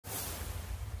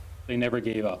They never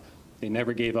gave up. They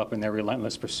never gave up in their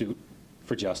relentless pursuit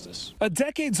for justice. A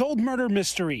decades-old murder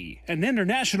mystery, an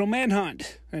international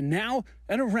manhunt, and now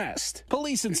an arrest.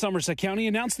 Police in Somerset County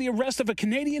announced the arrest of a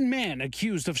Canadian man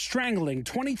accused of strangling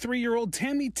 23-year-old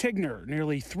Tammy Tigner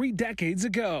nearly 3 decades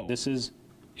ago. This is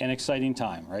an exciting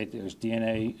time, right? There's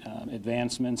DNA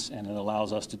advancements, and it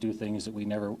allows us to do things that we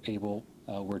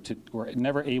were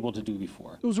never able to do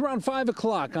before. It was around 5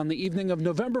 o'clock on the evening of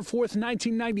November 4th,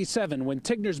 1997, when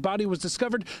Tigner's body was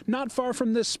discovered not far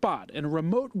from this spot in a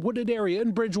remote wooded area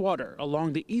in Bridgewater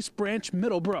along the East Branch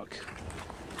Middlebrook.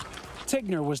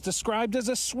 Tigner was described as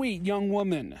a sweet young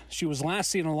woman. She was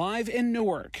last seen alive in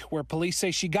Newark, where police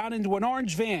say she got into an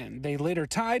orange van they later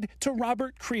tied to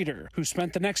Robert Creeder, who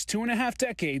spent the next 2.5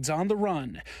 decades on the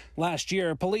run. Last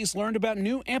year, police learned about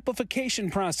new amplification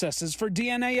processes for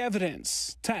DNA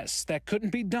evidence, tests that couldn't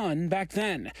be done back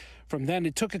then. From then,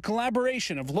 it took a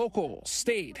collaboration of local,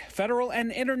 state, federal,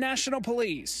 and international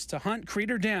police to hunt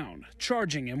Creeder down,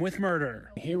 charging him with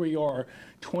murder. Here we are,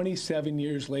 27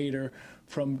 years later,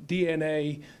 from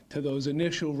DNA to those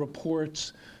initial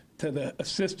reports to the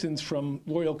assistance from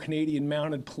Royal Canadian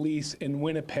Mounted Police in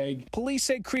Winnipeg. Police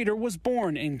say Creeder was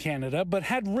born in Canada but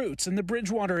had roots in the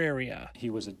Bridgewater area. He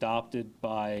was adopted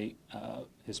by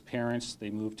his parents. They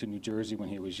moved to New Jersey when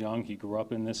he was young. He grew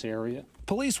up in this area.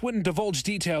 Police wouldn't divulge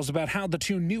details about how the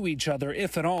two knew each other,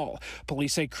 if at all.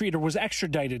 Police say Creeder was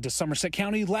extradited to Somerset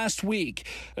County last week.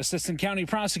 Assistant County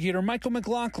Prosecutor Michael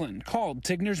McLaughlin called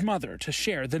Tigner's mother to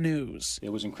share the news. It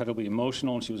was incredibly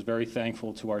emotional, and she was very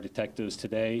thankful to our detectives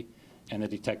today and the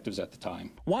detectives at the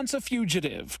time. Once a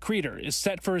fugitive, Creeder is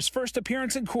set for his first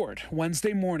appearance in court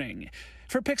Wednesday morning.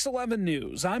 For Pix 11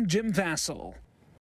 News, I'm Jim Vassell.